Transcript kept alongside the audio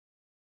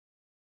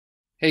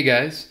Hey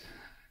guys,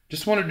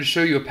 just wanted to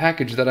show you a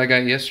package that I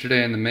got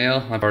yesterday in the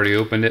mail. I've already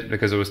opened it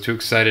because I was too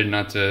excited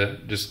not to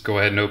just go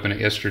ahead and open it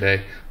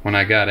yesterday when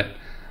I got it.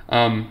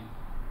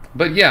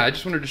 But yeah, I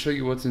just wanted to show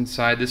you what's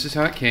inside. This is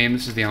how it came.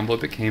 This is the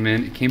envelope it came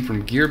in. It came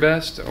from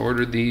GearBest. I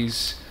ordered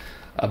these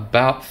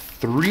about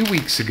 3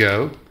 weeks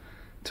ago.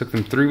 Took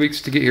them 3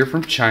 weeks to get here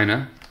from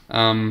China.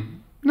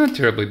 Not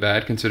terribly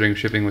bad considering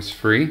shipping was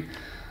free.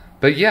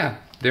 But yeah,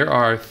 there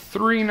are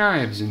 3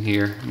 knives in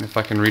here. And if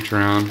I can reach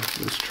around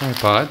this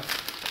tripod,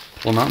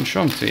 pull them out and show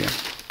them to you.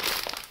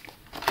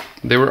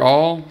 They were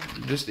all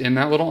just in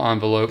that little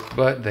envelope,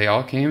 but they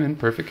all came in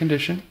perfect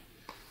condition.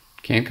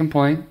 Can't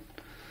complain.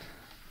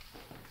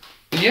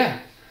 But yeah,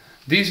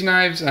 these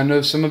knives, I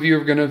know some of you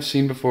are going to have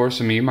seen before,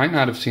 some of you might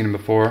not have seen them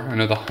before. I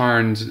know the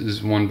Harnds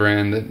is one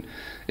brand that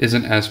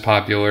isn't as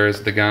popular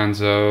as the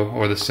Ganzo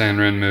or the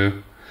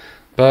Sanrenmu.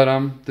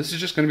 But this is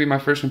just going to be my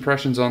first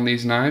impressions on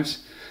these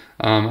knives.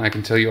 I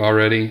can tell you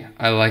already,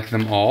 I like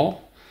them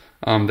all.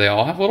 They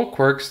all have little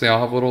quirks, they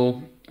all have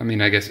little,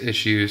 I guess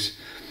issues,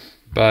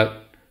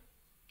 but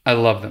I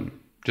love them.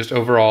 Just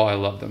overall, I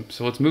love them.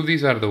 So let's move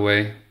these out of the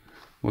way.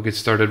 We'll get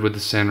started with the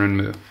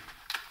Sanrenmu.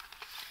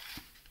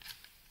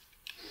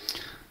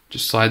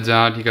 Just slides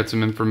out, you got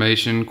some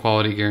information,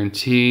 quality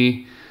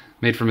guarantee,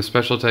 made from a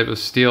special type of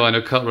steel. I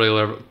know Cutlery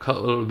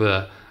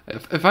Lover,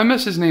 if I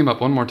mess his name up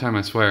one more time,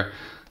 I swear.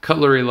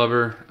 Cutlery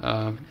Lover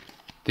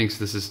thinks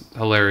this is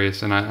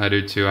hilarious, and I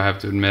do too. I have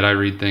to admit, I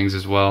read things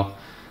as well.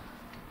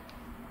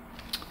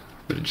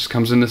 But it just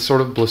comes in this sort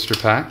of blister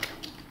pack.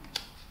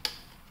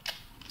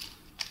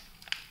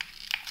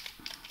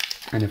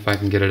 And if I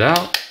can get it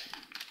out,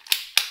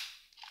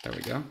 there we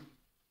go.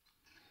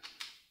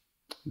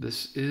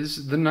 This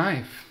is the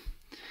knife.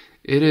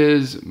 It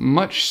is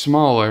much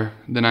smaller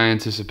than I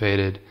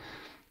anticipated.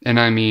 And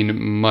I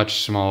mean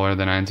much smaller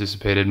than I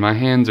anticipated. My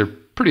hands are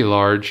pretty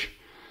large.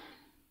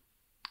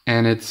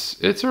 And it's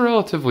a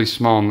relatively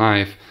small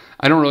knife.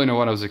 I don't really know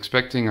what I was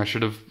expecting. I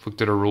should have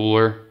looked at a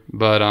ruler.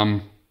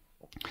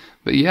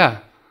 But yeah,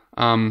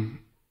 that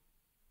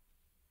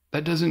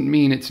doesn't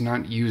mean it's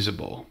not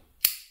usable.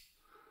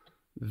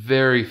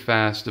 Very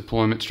fast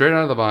deployment, straight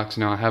out of the box.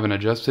 Now, I haven't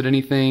adjusted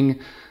anything.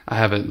 I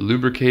haven't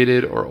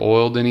lubricated or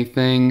oiled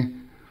anything.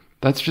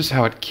 That's just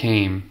how it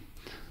came.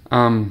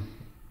 In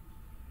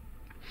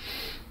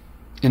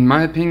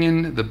my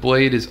opinion, the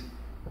blade is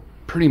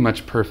pretty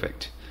much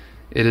perfect.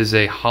 It is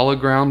a hollow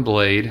ground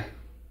blade,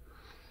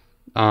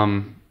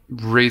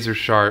 razor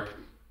sharp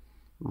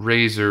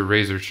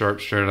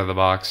straight out of the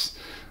box.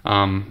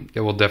 It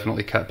will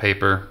definitely cut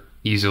paper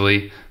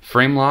easily.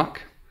 Frame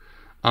lock,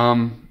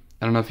 I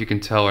don't know if you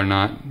can tell or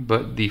not,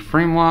 but the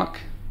frame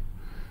lock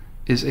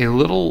is a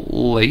little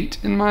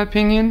late in my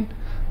opinion,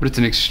 but it's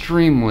an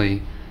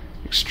extremely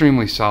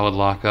solid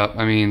lockup.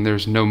 I mean,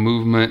 there's no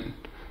movement,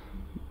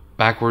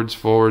 backwards,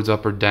 forwards,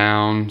 up or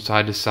down,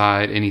 side to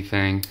side,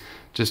 anything.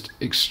 Just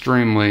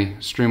extremely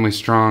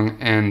strong,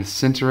 and the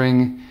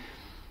centering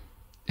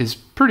is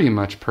pretty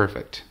much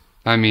perfect.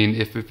 I mean,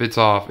 if it's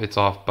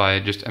off by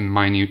just a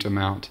minute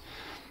amount.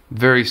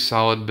 Very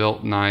solid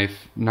built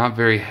knife, not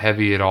very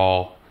heavy at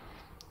all.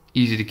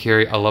 Easy to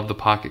carry. I love the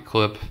pocket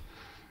clip.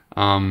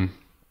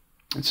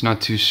 It's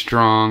not too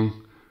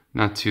strong,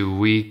 not too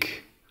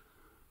weak.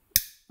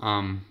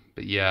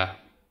 But yeah,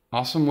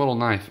 awesome little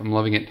knife. I'm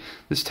loving it.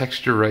 This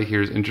texture right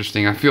here is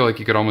interesting. I feel like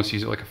you could almost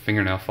use it like a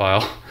fingernail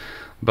file.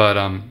 But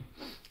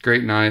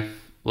great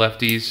knife.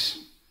 Lefties,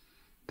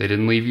 they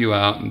didn't leave you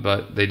out,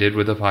 but they did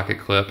with the pocket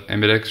clip.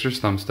 Ambidextrous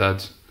thumb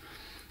studs.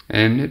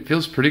 And it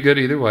feels pretty good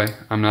either way.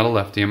 I'm not a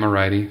lefty, I'm a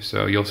righty,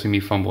 so you'll see me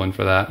fumbling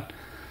for that.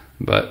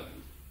 But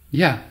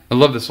yeah, I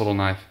love this little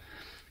knife.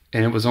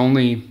 And it was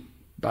only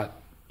about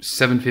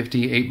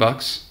 $7.50,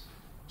 $8.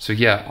 So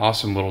yeah,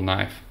 awesome little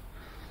knife.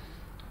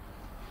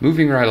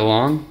 Moving right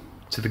along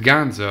to the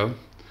Ganzo.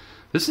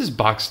 This is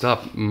boxed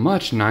up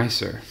much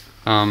nicer.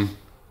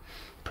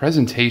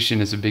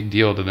 Presentation is a big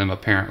deal to them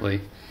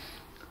apparently.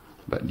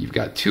 But you've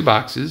got 2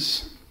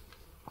 boxes.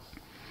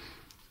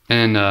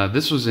 And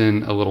this was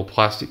in a little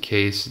plastic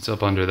case. It's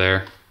up under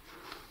there.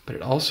 But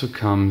it also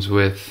comes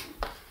with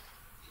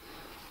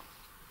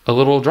a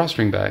little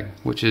drawstring bag,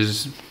 which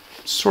is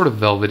sort of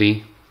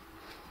velvety.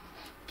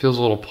 Feels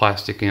a little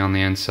plasticky on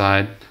the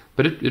inside,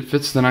 but it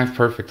fits the knife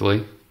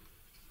perfectly.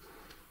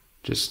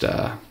 Just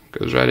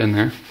goes right in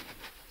there.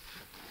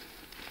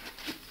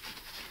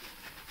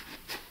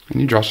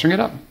 And you drawstring it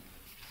up.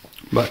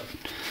 But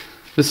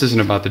this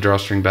isn't about the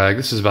drawstring bag,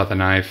 this is about the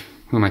knife.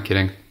 Who am I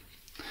kidding?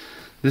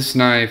 This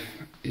knife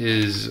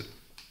is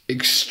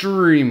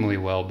extremely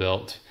well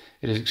built.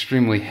 It is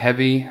extremely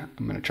heavy.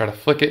 I'm gonna try to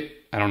flick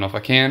it. I don't know if I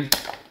can.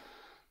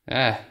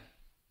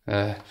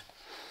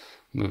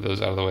 Move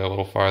those out of the way a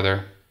little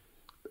farther.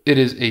 It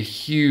is a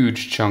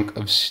huge chunk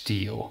of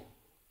steel.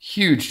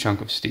 Huge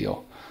chunk of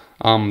steel.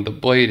 The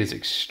blade is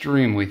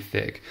extremely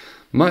thick.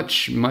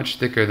 Much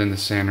thicker than the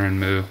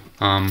Sanrenmu.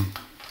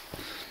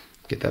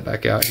 Get that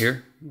back out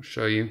here. I'll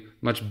show you.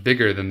 Much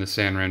bigger than the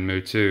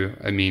Sanrenmu too.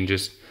 I mean,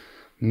 just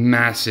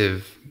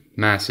massive.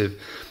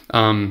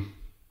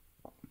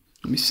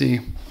 Let me see.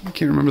 I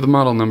can't remember the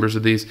model numbers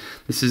of these.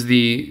 This is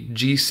the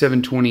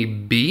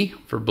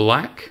G720B for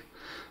black.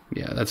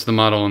 Yeah, that's the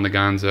model on the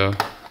Ganzo.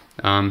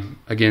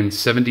 Again,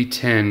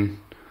 7010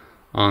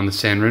 on the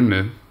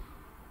Sanrenmu.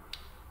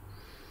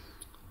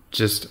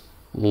 Just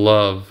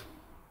love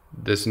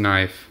this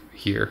knife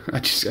here. I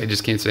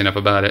just can't say enough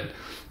about it.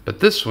 But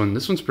this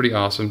one's pretty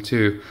awesome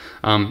too.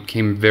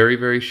 Came very,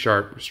 very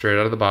sharp straight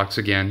out of the box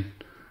again.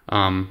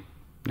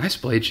 Nice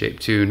blade shape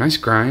too, nice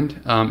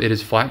grind. It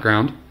is flat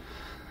ground.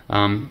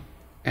 And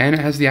it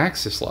has the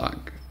axis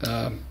lock.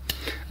 Out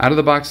of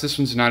the box, this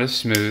one's not as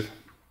smooth.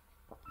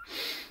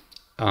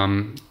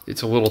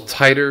 It's a little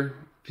tighter.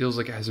 Feels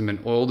like it hasn't been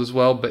oiled as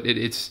well, but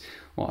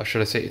well,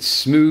 should I say it's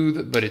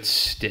smooth, but it's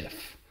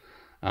stiff.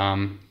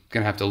 Gonna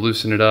have to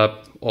loosen it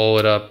up, oil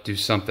it up, do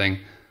something.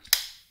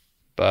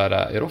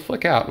 But it'll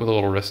flick out with a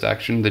little wrist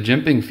action. The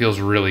jimping feels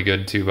really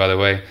good too, by the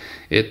way.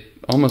 It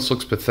almost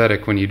looks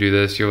pathetic when you do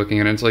this. You're looking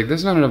at it, it's like,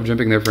 there's not enough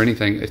jimping there for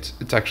anything.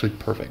 It's actually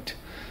perfect.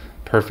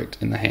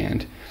 Perfect in the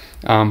hand.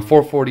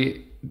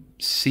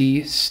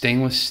 440C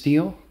stainless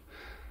steel.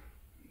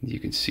 You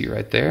can see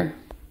right there.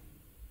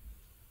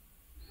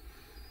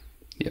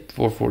 Yep,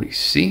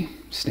 440C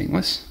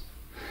stainless.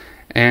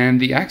 And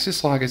the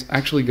axis lock is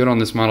actually good on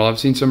this model. I've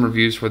seen some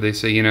reviews where they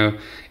say, you know,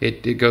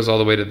 it goes all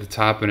the way to the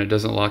top and it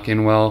doesn't lock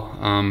in well.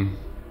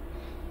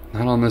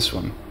 Not on this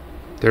one.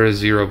 There is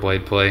zero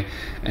blade play.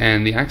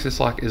 And the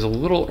axis lock is a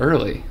little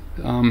early.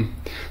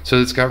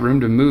 So it's got room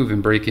to move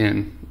and break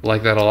in.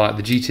 Like that a lot.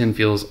 The G10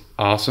 feels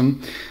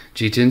awesome.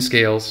 G10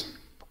 scales.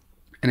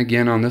 And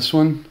again on this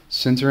one,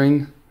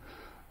 centering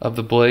of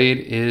the blade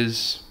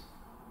is,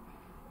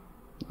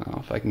 oh,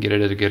 if I can get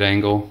it at a good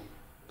angle,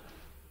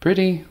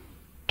 pretty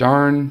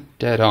darn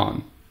dead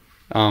on.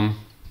 I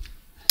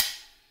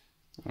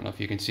don't know if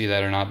you can see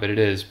that or not, but it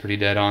is pretty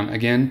dead on.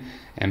 Again,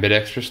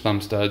 ambidextrous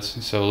thumb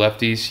studs. So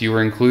lefties, you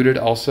were included.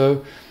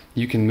 Also,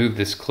 you can move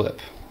this clip.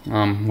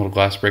 Little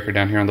glass breaker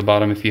down here on the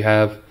bottom if you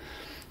have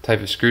type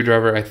of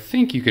screwdriver. I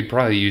think you could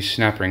probably use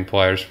snap ring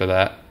pliers for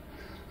that.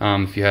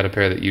 If you had a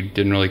pair that you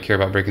didn't really care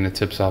about breaking the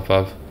tips off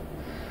of.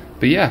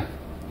 But yeah,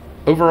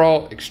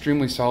 overall,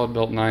 extremely solid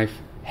built knife.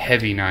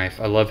 Heavy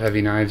knife. I love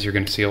heavy knives. You're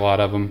going to see a lot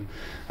of them.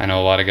 I know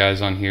a lot of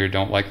guys on here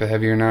don't like the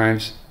heavier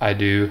knives. I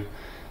do.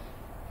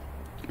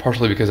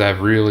 Partially because I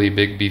have really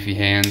big, beefy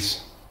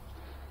hands.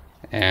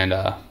 And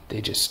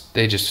they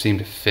just seem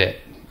to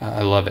fit.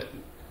 I love it.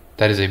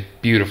 That is a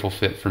beautiful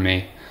fit for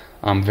me.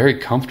 Very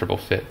comfortable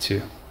fit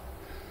too.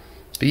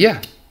 But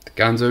yeah, the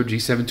Ganzo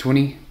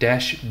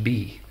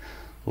G720-B.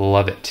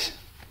 Love it.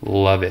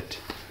 Love it.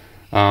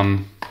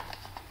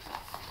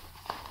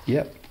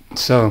 Yep.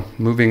 So,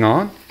 moving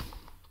on.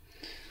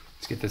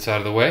 Let's get this out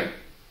of the way.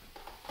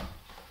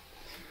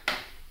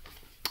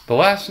 The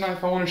last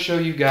knife I want to show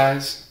you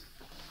guys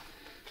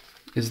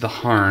is the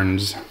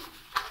Harnds.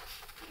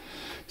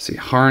 See,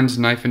 Harnds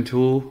knife and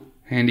tool,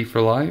 handy for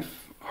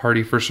life,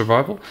 hardy for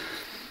survival.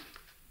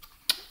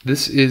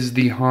 This is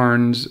the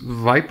Harnds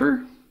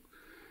Viper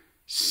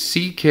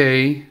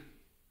CK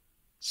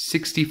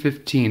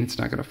 6015. It's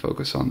not going to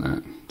focus on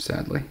that,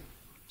 sadly.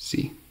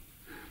 See.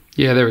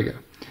 Yeah, there we go.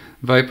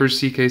 Viper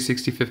CK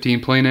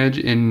 6015 plain edge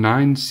in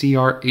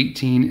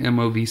 9CR18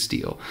 MOV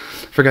steel.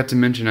 Forgot to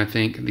mention, I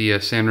think, the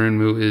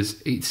Sanrenmu is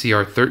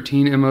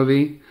 8CR13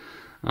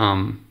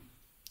 MOV.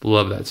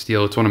 Love that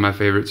steel. It's one of my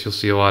favorites. You'll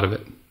see a lot of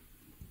it.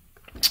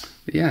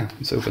 But yeah,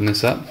 let's open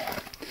this up.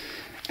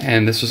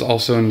 And this was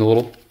also in the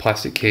little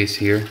plastic case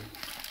here.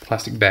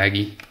 Plastic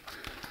baggie.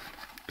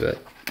 But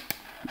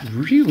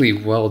really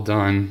well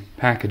done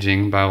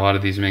packaging by a lot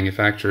of these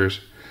manufacturers.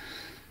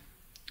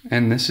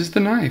 And this is the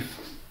knife.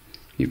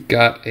 You've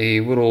got a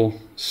little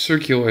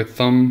circular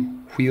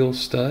thumb wheel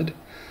stud.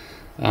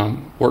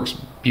 Works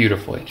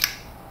beautifully.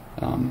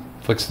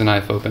 Flicks the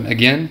knife open.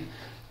 Again,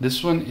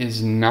 this one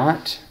is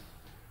not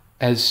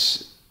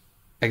as,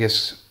 I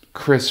guess,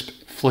 crisp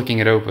flicking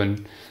it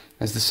open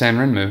as the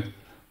Sanrenmu,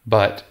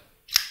 but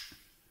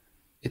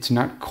it's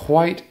not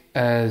quite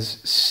as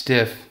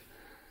stiff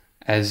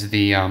as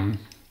the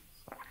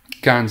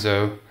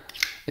Ganzo.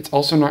 It's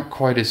also not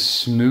quite as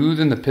smooth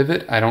in the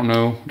pivot. I don't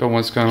know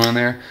what's going on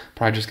there.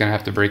 Probably just gonna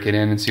have to break it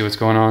in and see what's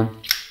going on.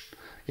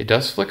 It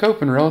does flick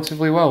open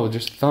relatively well with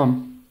just a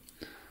thumb,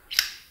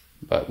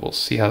 but we'll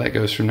see how that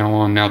goes from now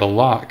on. Now the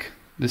lock.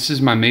 This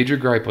is my major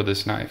gripe with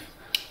this knife.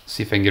 Let's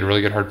see if I can get a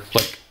really good hard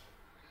flick.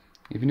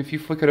 Even if you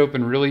flick it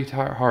open really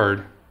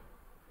hard,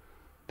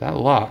 that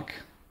lock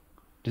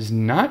does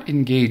not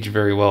engage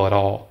very well at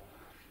all.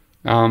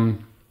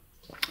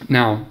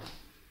 Now,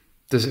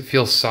 does it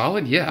feel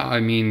solid? Yeah, I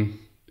mean,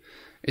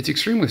 it's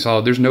extremely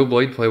solid. There's no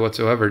blade play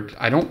whatsoever.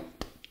 I don't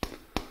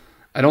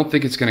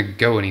think it's going to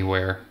go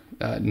anywhere.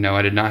 No,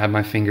 I did not have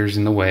my fingers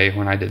in the way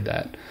when I did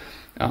that.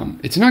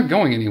 It's not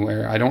going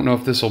anywhere. I don't know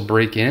if this will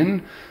break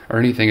in or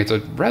anything. It's a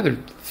rather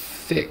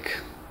thick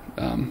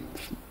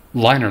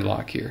liner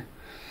lock here.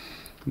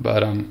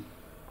 But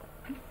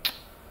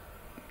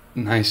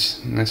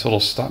nice little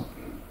stop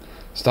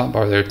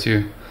bar there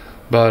too.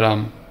 But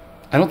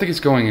I don't think it's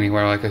going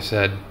anywhere, like I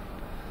said.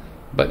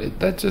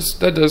 But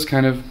that does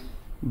kind of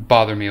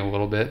bother me a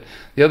little bit.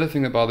 The other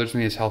thing that bothers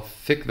me is how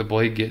thick the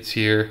blade gets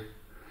here,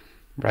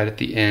 right at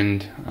the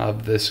end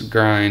of this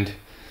grind.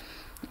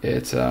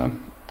 It's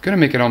gonna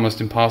make it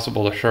almost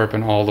impossible to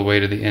sharpen all the way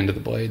to the end of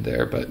the blade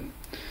there, but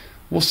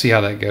we'll see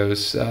how that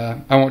goes.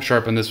 I won't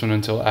sharpen this one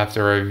until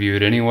after I review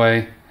it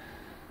anyway,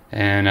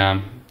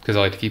 and because I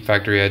like to keep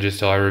factory edges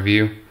till I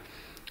review.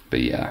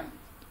 But yeah,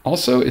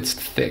 also it's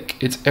thick.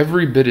 It's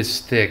every bit as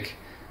thick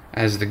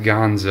as the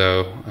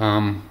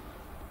Ganzo,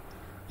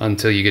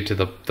 until you get to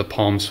the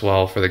palm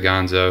swell for the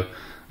Ganzo.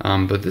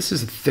 But this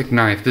is a thick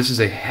knife. This is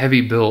a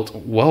heavy built,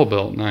 well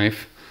built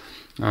knife.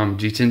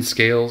 G10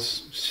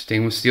 scales,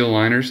 stainless steel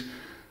liners.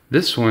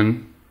 This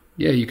one,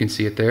 yeah, you can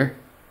see it there,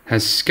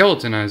 has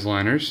skeletonized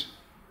liners.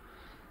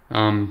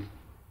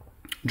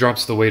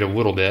 Drops the weight a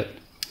little bit.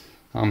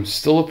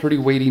 Still a pretty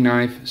weighty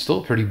knife,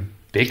 still a pretty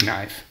big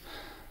knife.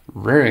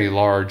 Very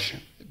large,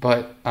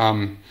 but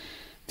it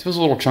feels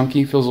a little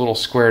chunky, feels a little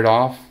squared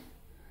off.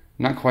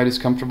 Not quite as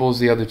comfortable as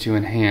the other two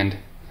in hand,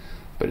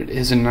 but it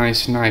is a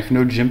nice knife.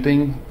 No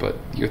jimping, but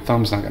your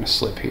thumb's not going to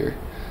slip here.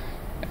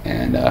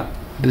 And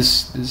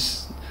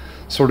this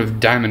sort of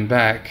diamond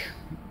back,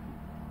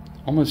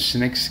 almost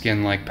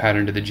snakeskin-like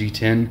pattern to the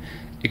G10,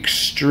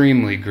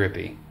 extremely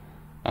grippy.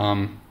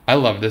 I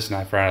love this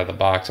knife right out of the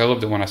box. I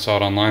loved it when I saw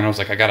it online. I was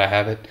like, I gotta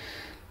have it.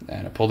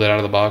 And I pulled it out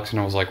of the box and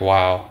I was like,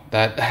 wow,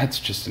 that's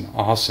just an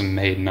awesome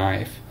made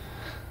knife.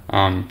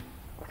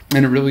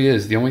 And it really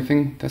is. The only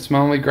thing, that's my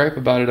only gripe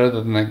about it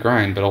other than that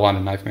grind, but a lot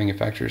of knife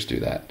manufacturers do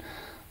that.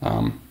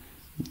 A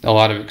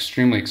lot of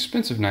extremely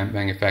expensive knife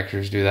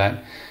manufacturers do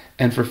that.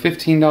 And for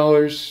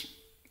 $15,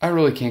 I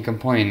really can't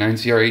complain.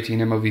 9CR18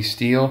 MOV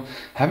steel.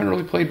 Haven't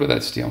really played with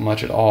that steel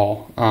much at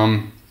all.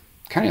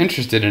 Kind of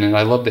interested in it.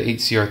 I love the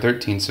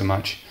 8CR13 so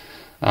much.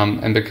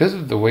 And because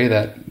of the way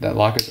that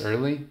lock is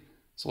early,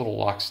 it's a little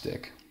lock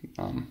stick.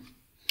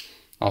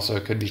 Also,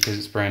 it could be because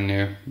it's brand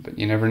new, but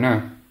you never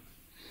know.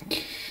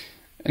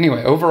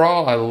 Anyway,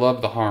 overall, I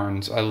love the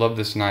Harnds. I love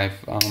this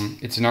knife.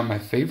 It's not my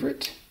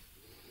favorite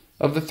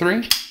of the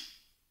three,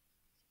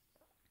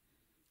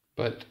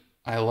 but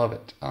I love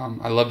it.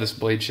 I love this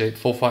blade shape,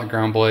 full flat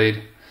ground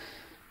blade.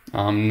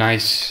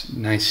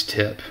 Nice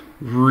tip,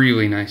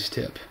 really nice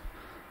tip.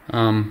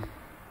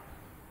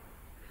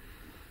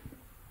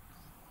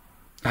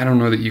 I don't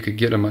know that you could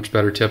get a much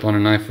better tip on a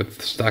knife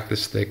with stock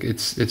this thick.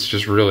 It's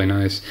just really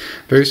nice.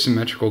 Very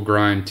symmetrical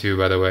grind too,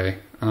 by the way.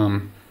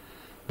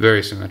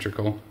 Very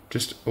symmetrical.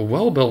 Just a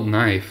well-built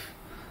knife,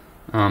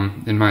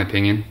 in my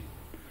opinion.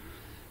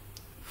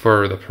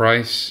 For the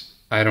price,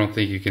 I don't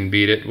think you can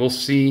beat it. We'll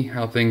see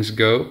how things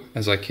go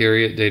as I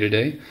carry it day to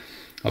day.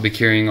 I'll be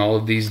carrying all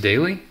of these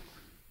daily.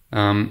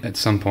 At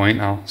some point,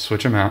 I'll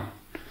switch them out.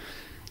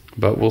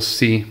 But we'll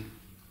see.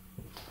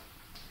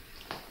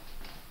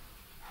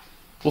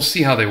 We'll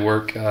see how they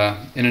work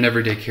in an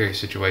everyday carry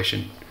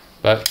situation.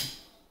 But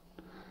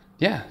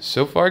yeah,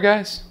 so far,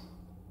 guys,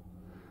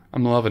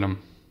 I'm loving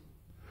them.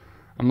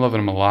 I'm loving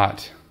them a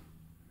lot.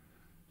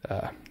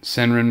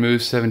 Sanrenmu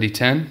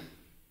 7010,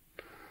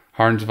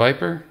 Harnds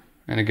Viper,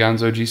 and a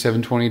Ganzo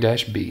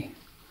G720-B.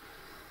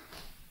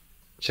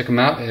 Check them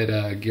out at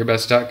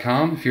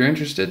GearBest.com if you're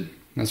interested.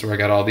 That's where I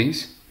got all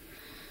these.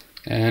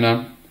 And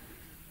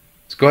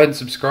let's go ahead and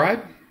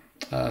subscribe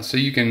so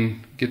you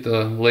can get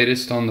the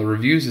latest on the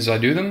reviews as I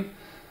do them.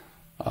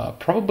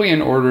 Probably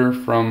in order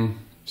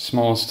from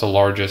smallest to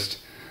largest.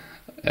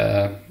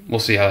 We'll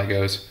see how that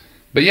goes.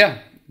 But yeah,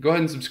 go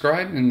ahead and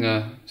subscribe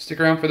and stick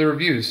around for the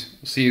reviews.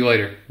 We'll see you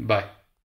later. Bye.